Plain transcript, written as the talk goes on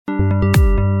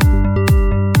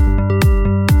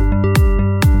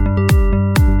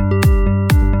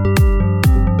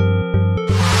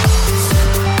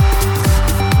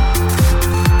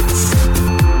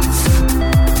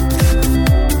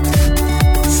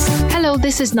Hello,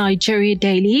 this is Nigeria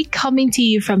Daily, coming to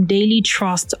you from Daily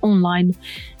Trust Online.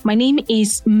 My name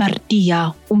is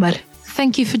Mardia Umar.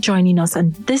 Thank you for joining us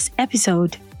on this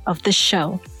episode of the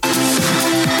show.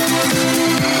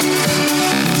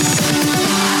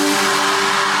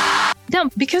 Now,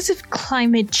 because of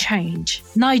climate change,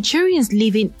 Nigerians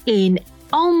living in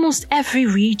almost every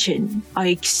region are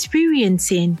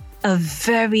experiencing a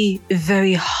very,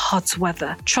 very hot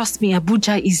weather. Trust me,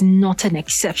 Abuja is not an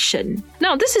exception.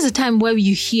 Now, this is a time where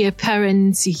you hear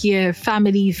parents, you hear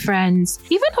family, friends,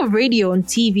 even on radio, on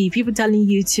TV, people telling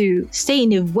you to stay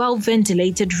in a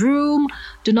well-ventilated room,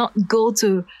 do not go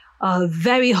to a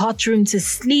very hot room to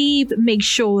sleep. Make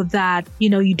sure that,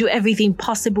 you do everything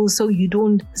possible so you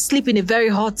don't sleep in a very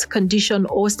hot condition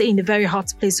or stay in a very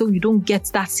hot place so you don't get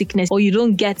that sickness or you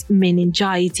don't get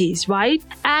meningitis, right?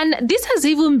 And this has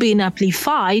even been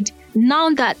amplified now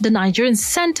that the Nigerian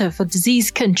Center for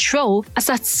Disease Control, as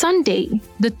at Sunday,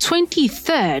 the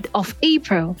 23rd of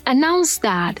April, announced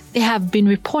that there have been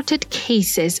reported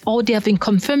cases or there have been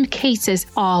confirmed cases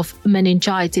of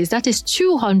meningitis. That is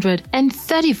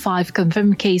 235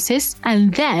 confirmed cases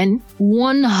and then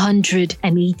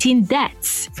 118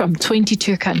 deaths from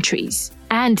 22 countries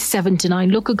and 79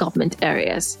 local government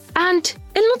areas. And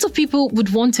a lot of people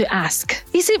would want to ask,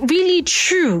 is it really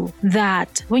true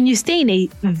that when you stay in a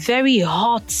very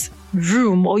hot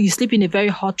room or you sleep in a very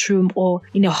hot room or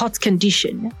in a hot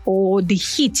condition or the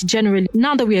heat generally,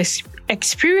 now that we are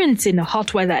experiencing a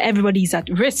hot weather, everybody is at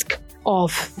risk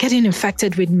of getting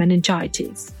infected with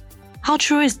meningitis? How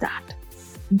true is that?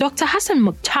 Dr. Hassan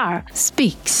Mukhtar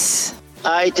speaks.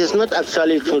 It is not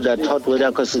actually true that hot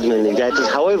weather causes meningitis.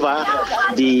 However,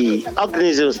 the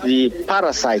organisms, the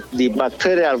parasite, the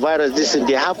bacterial virus,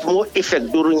 they have more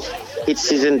effect during heat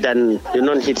season than the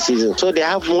non-heat season. So they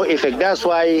have more effect. That's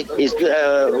why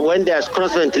when there's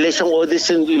cross ventilation or this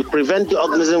thing, you prevent the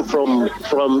organism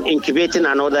from incubating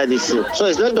another disease. So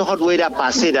it's not the hot weather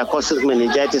per se that causes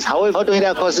meningitis. However, hot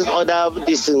weather causes other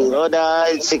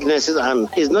sicknesses, and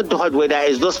it's not the hot weather,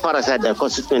 it's those parasites that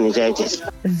causes meningitis.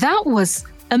 That was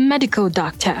a medical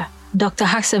doctor, Dr.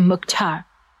 Hassan Mukhtar.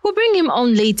 We'll bring him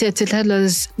on later to tell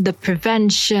us the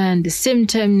prevention, the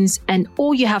symptoms, and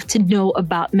all you have to know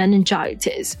about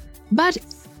meningitis. But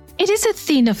it is a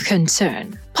thing of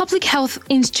concern. Public Health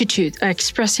Institute are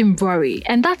expressing worry,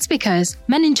 and that's because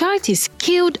meningitis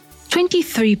killed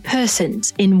 23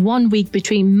 persons in 1 week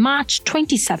between March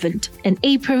 27th and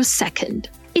April 2nd.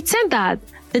 It said that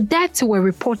the deaths were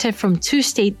reported from two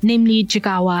states, namely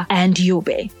Jigawa and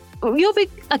Yobe. Yobe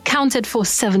accounted for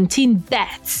 17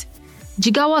 deaths.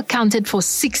 Jigawa accounted for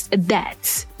 6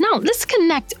 deaths. Now, let's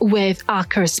connect with our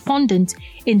correspondent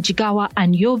in Jigawa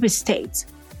and Yobe states.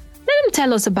 Let him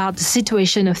tell us about the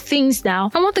situation of things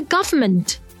now and what the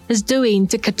government is doing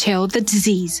to curtail the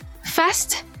disease.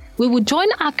 First, we will join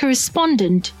our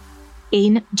correspondent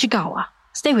in Jigawa.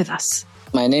 Stay with us.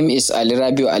 My name is Ali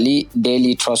Rabiu Ali,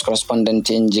 Daily Trust correspondent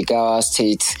in Jigawa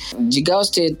State. Jigawa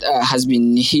State has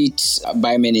been hit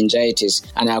by meningitis,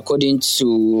 and according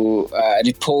to a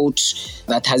report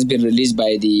that has been released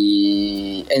by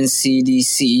the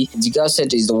NCDC, Jigawa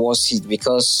State is the worst hit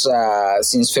because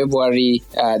since February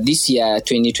this year,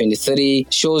 2023,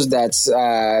 shows that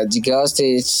Jigawa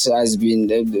State has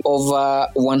been over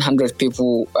 100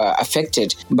 people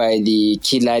affected by the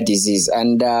killer disease,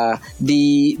 and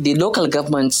the local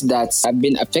governments that have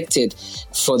been affected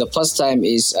for the first time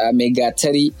is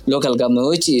Megatari local government,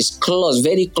 which is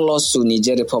very close to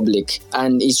Niger Republic,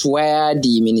 and it's where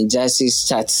the meningitis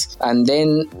starts. And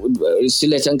then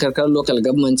Silatan Karkar local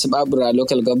government, Babura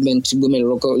local government, Gumel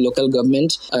local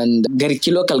government, and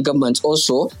Gariki local government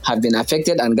also have been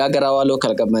affected, and Gagarawa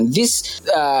local government. This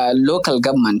local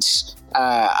government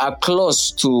are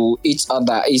close to each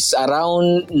other. It's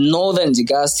around northern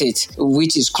Jigawa State,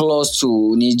 which is close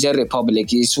to Niger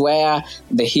Republic. It's where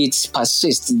the heat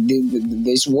persists.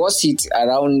 There's worse heat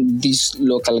around this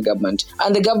local government.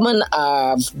 And the government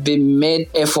have been made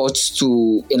efforts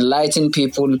to enlighten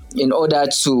people in order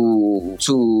to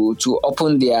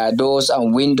open their doors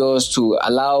and windows to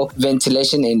allow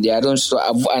ventilation in their rooms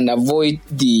and avoid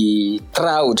the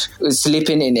crowd,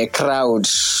 sleeping in a crowd,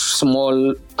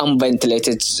 small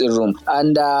unventilated room.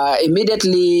 And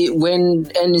immediately when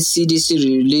NCDC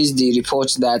released the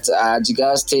report that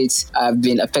Jigawa State have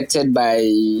been affected by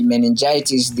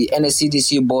meningitis, the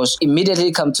NCDC boss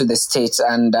immediately come to the state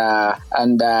and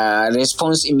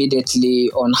response immediately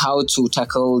on how to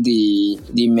tackle the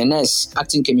menace.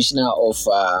 Acting Commissioner of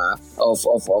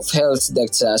Health,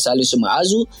 Dr. Salisu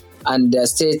Maazu, and the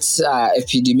state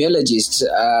epidemiologist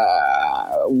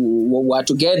were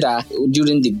together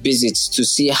during the visits to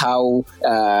see how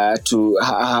to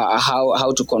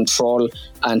control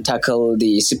and tackle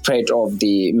the spread of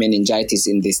the meningitis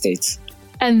in the state.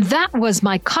 And that was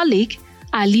my colleague,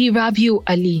 Ali Rabiu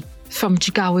Ali, from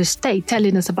Jigawa State,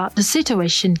 telling us about the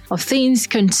situation of things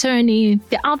concerning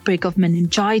the outbreak of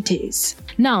meningitis.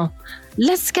 Now,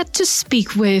 let's get to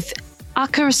speak with our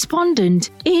correspondent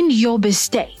in Yobe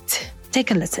State.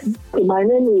 Take a listen. My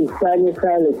name is Sani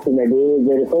Salis Sinade,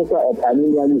 the reporter of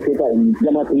Amelia newspaper in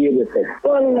Jamaica, Yobe State.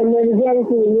 Well, meningitis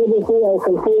in Yobe State, I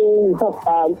can say,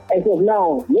 as of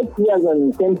now, next year,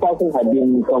 10,000 have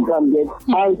been confirmed dead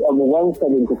out of the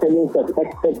 177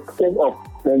 suspected case of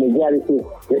meningitis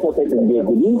reported in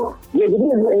Degudi. Degudi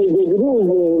is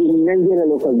in Nigeria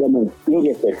local government,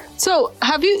 Yobe State. So,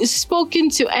 have you spoken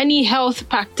to any health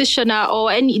practitioner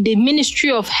or the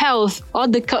Ministry of Health or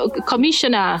the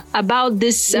commissioner about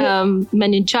this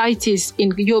meningitis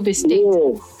in Yobe State?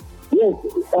 Yes.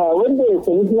 When the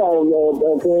commissioner of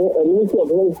Ministry of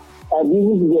Health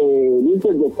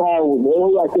visited the town,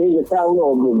 the town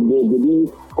of the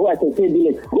who I can say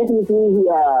village, definitely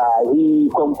he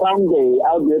confirmed the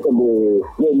outbreak of the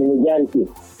meningitis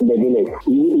in the village.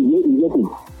 He get it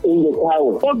in the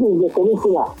town. That is the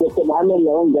commissioner, Dr. Mohammed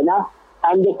Lawan Gana,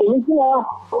 and the commissioner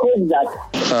said that.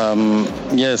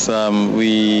 Yes,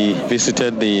 we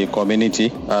visited the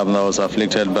community that was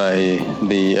afflicted by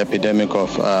the epidemic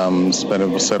of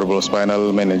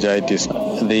cerebrospinal meningitis.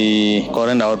 The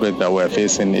current outbreak that we're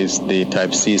facing is the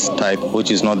type C type, which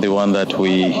is not the one that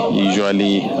we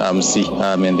usually see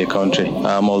in the country.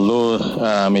 Although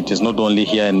it is not only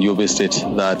here in Yobe State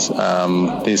that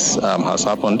this has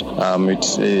happened,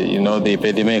 the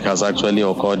epidemic has actually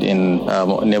occurred in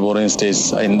neighboring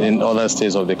states, in other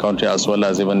states of the country, as well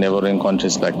as even neighboring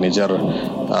countries like Niger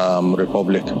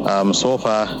Republic. So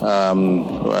far,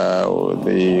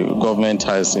 the government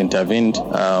has intervened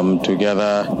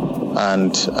together,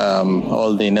 and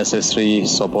all the necessary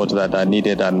support that are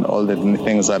needed and all the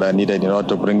things that are needed in order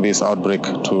to bring this outbreak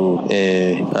to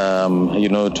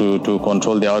to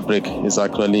control the outbreak is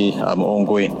actually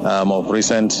ongoing. Of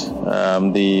recent,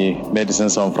 the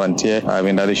Medicines Sans Frontier,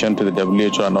 in addition to the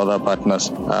WHO and other partners,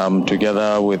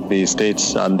 together with the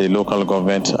states and the local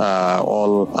government, are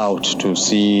all out to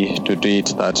see to do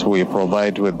it that we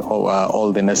provide with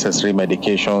all the necessary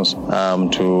medications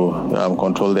to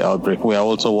control the outbreak. We are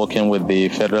also working with the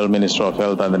Federal Ministry of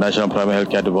Health and the National Primary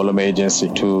Healthcare Development Agency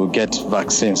to get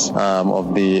vaccines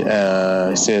of the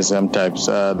CSM types,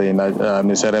 the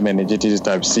Neisseria meningitis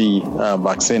type C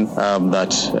vaccine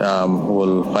that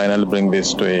will finally bring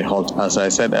this to a halt. As I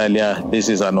said earlier, this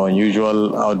is an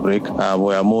unusual outbreak.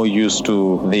 We are more used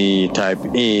to the type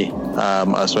A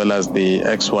as well as the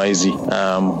XYZ,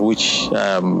 which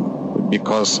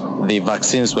because the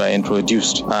vaccines were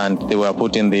introduced and they were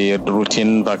put in the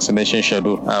routine vaccination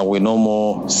schedule. We no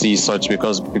more see such,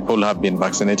 because people have been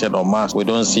vaccinated en masse. We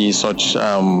don't see such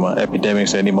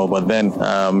epidemics anymore. But then,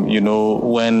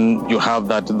 when you have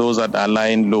those that are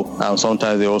lying low,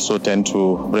 sometimes they also tend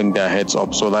to bring their heads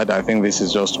up. So that I think this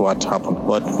is just what happened.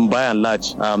 But by and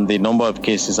large, the number of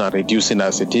cases are reducing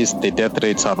as it is. The death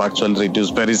rates have actually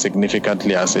reduced very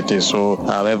significantly as it is. So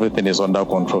everything is under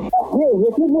control. Yes,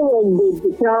 the people in the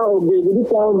town, they're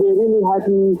really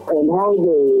happy and how the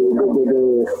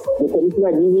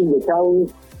commissioner uses the town.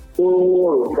 So,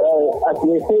 as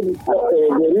they said,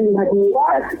 they're really happy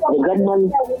as the government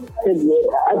said they're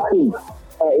acting.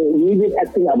 Immediate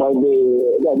acting about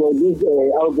this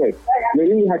outbreak. They're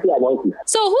really happy about it.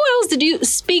 So who else did you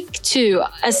speak to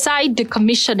aside the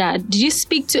commissioner? Did you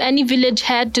speak to any village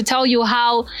head to tell you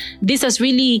how this has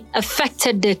really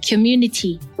affected the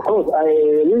community? Of course, I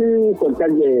really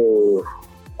contacted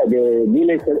the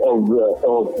village of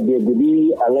the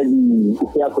Gudi Aladi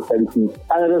Isiaku Sariki.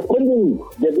 And responding,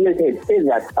 the village head says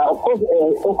that, of course,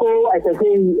 Oko, as I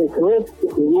say, is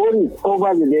worried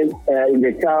over in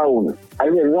the town as a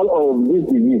result of this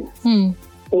disease.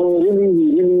 So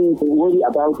really worry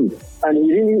about it. And he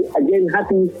really, again,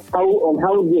 happy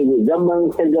how the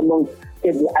government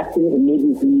kept acting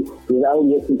immediately without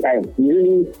wasting time. He's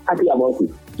really happy about it.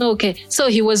 Okay, so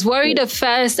he was worried at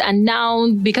first, and now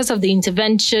because of the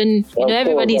intervention,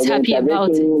 everybody's happy about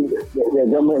it. The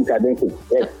government intervention,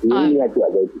 yes, he's really happy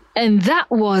about it. And that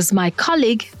was my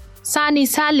colleague, Sani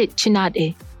Salit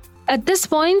Chinade. At this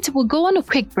point, we'll go on a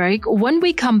quick break. When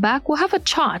we come back, we'll have a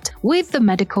chat with the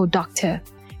medical doctor.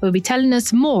 He'll be telling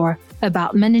us more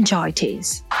about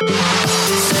meningitis.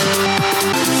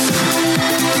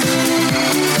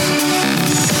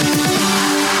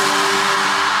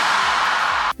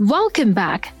 Welcome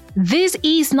back. This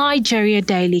is Nigeria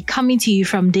Daily, coming to you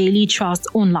from Daily Trust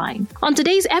Online. On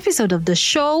today's episode of the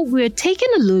show, we're taking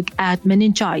a look at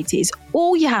meningitis.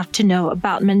 All you have to know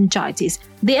about meningitis.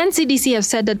 The NCDC have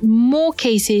said that more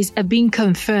cases are being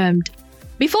confirmed.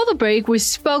 Before the break, we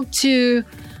spoke to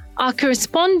our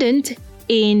correspondent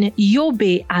in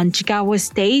Yobe and Jigawa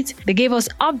State. They gave us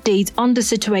updates on the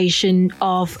situation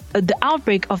of the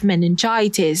outbreak of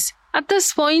meningitis. At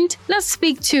this point, let's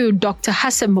speak to Dr.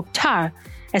 Hassan Mukhtar,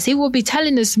 as he will be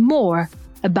telling us more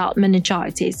about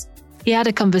meningitis. He had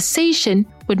a conversation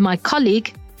with my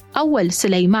colleague, Awal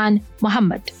Suleiman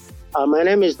Muhammad. My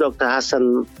name is Dr.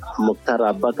 Hassan Mukhtar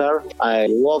Abakar. I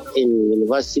work in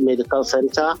University Medical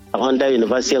Center under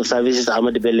University of Services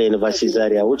Ahmadu Bello University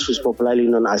Zaria, which is popularly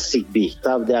known as SIGB.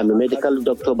 I'm a medical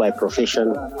doctor by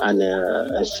profession and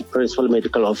a principal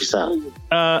medical officer.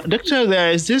 Doctor,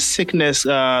 there is this sickness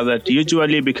that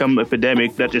usually becomes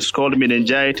epidemic that is called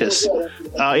meningitis.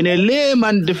 In a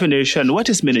layman definition, what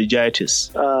is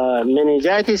meningitis?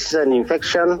 Meningitis is an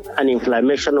infection and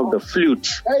inflammation of the fluid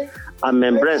and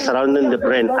membranes surrounding the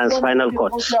brain and spinal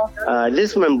cord.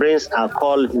 These membranes are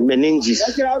called meninges.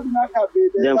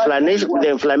 The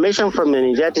inflammation from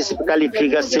meningitis typically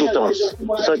triggers symptoms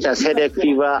such as headache,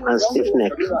 fever, and stiff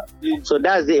neck. So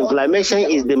that's the inflammation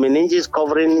is the meninges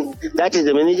covering, that is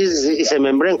the meninges is a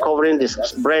membrane covering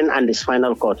the brain and the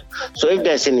spinal cord. So if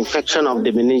there's an infection of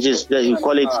the meninges, that you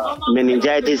call it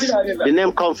meningitis. The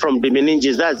name comes from the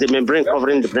meninges, that's the membrane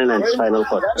covering the brain and the spinal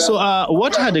cord. So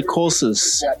what are the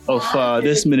causes of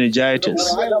this meningitis?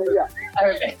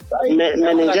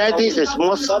 Meningitis is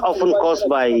most often caused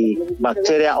by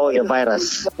bacteria or a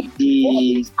virus.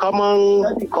 The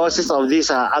common causes of this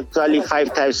are actually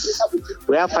 5 types.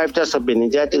 We have 5 types of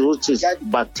meningitis, which is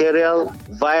bacterial,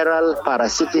 viral,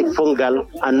 parasitic, fungal,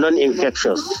 and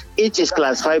non-infectious. Each is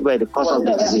classified by the cause of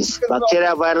the disease: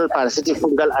 bacterial, viral, parasitic,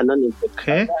 fungal, and non-infectious.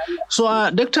 Okay. So,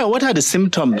 doctor, what are the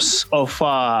symptoms of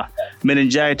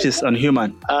meningitis on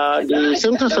human? The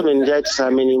symptoms of meningitis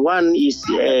are many. One is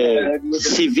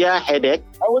severe headache,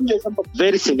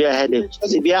 very severe headache,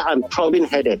 severe and throbbing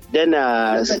headache. Then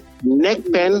neck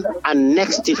pain and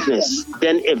neck stiffness.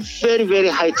 Then a very, very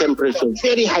high temperature,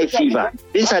 very high fever.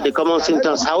 These are the common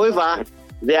symptoms. However,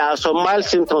 there are some mild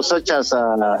symptoms such as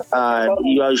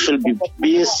you should be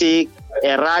being sick,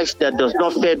 a rash that does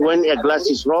not fade when a glass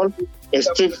is rolled, a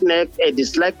stiff neck, a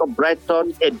dislike of bright thought,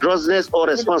 a drowsiness or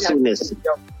responsiveness,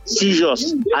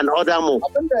 seizures, and other more.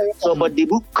 So, but the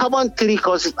common 3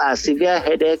 causes are severe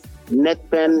headache, neck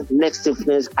pain, neck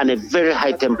stiffness, and a very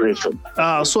high temperature.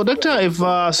 So, doctor, if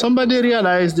somebody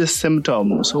realizes these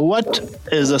symptoms, what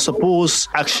is the supposed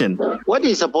action? What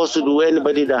is supposed to do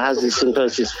anybody that has these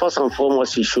symptoms is, first and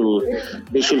foremost, they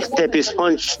should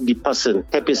tepid-sponge the person.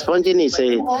 Tepid-sponging is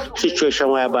a situation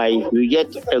whereby you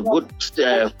get a good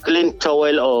clean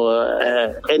towel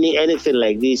or anything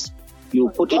like this. You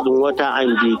put it in water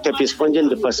and you tepid-sponging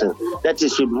the person. That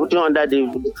is, you put it under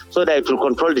so that it will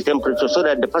control the temperature, so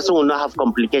that the person will not have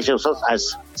complications such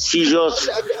as seizures,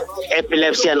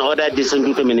 epilepsy, and other diseases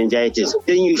due to meningitis.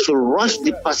 Then you should rush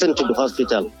the person to the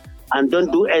hospital and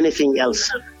don't do anything else.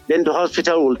 Then the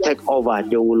hospital will take over.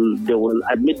 They will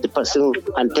admit the person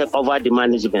and take over the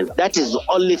management. That is the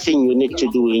only thing you need to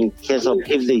do in case of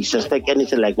if they suspect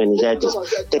anything like meningitis.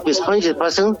 Tepid-sponge the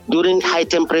person during high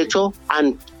temperature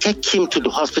and take him to the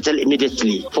hospital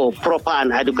immediately for proper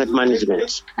and adequate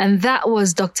management. And that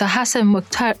was Dr. Hassan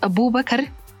Mukhtar Abubakar.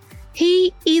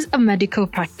 He is a medical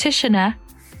practitioner.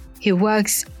 He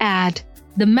works at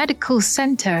the Medical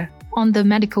Center on the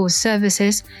Medical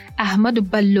Services Ahmadu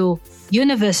Bello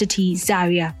University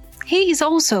Zaria. He is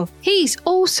also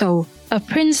a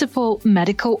principal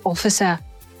medical officer.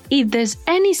 If there's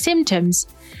any symptoms,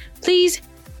 please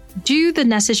do the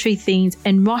necessary things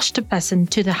and rush the person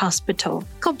to the hospital.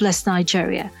 God bless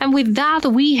Nigeria. And with that,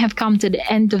 we have come to the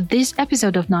end of this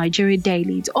episode of Nigeria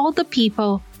Daily. To all the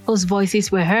people whose voices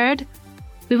were heard,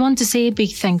 we want to say a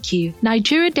big thank you.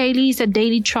 Nigeria Daily is a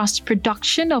Daily Trust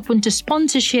production open to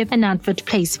sponsorship and advert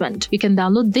placement. You can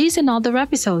download these and other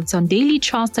episodes on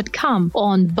dailytrust.com or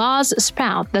on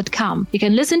buzzsprout.com. You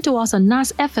can listen to us on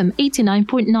NAS FM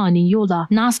 89.9 in Yola,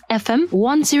 NAS FM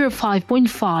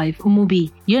 105.5 Mubi,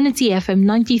 Unity FM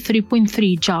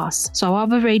 93.3 Jos,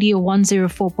 Sawaba Radio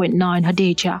 104.9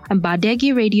 Hadeja, and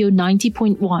Badegi Radio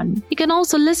 90.1. You can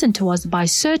also listen to us by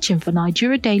searching for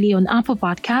Nigeria Daily on Apple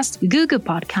Podcasts, Google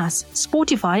Podcasts,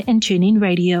 Spotify, and TuneIn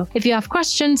Radio. If you have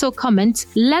questions or comments,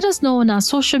 let us know on our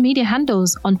social media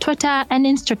handles on Twitter and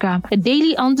Instagram at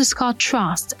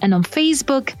Daily_Trust and on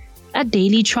Facebook at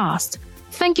Daily Trust.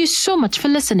 Thank you so much for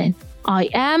listening. I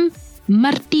am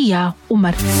Martia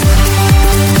Umar.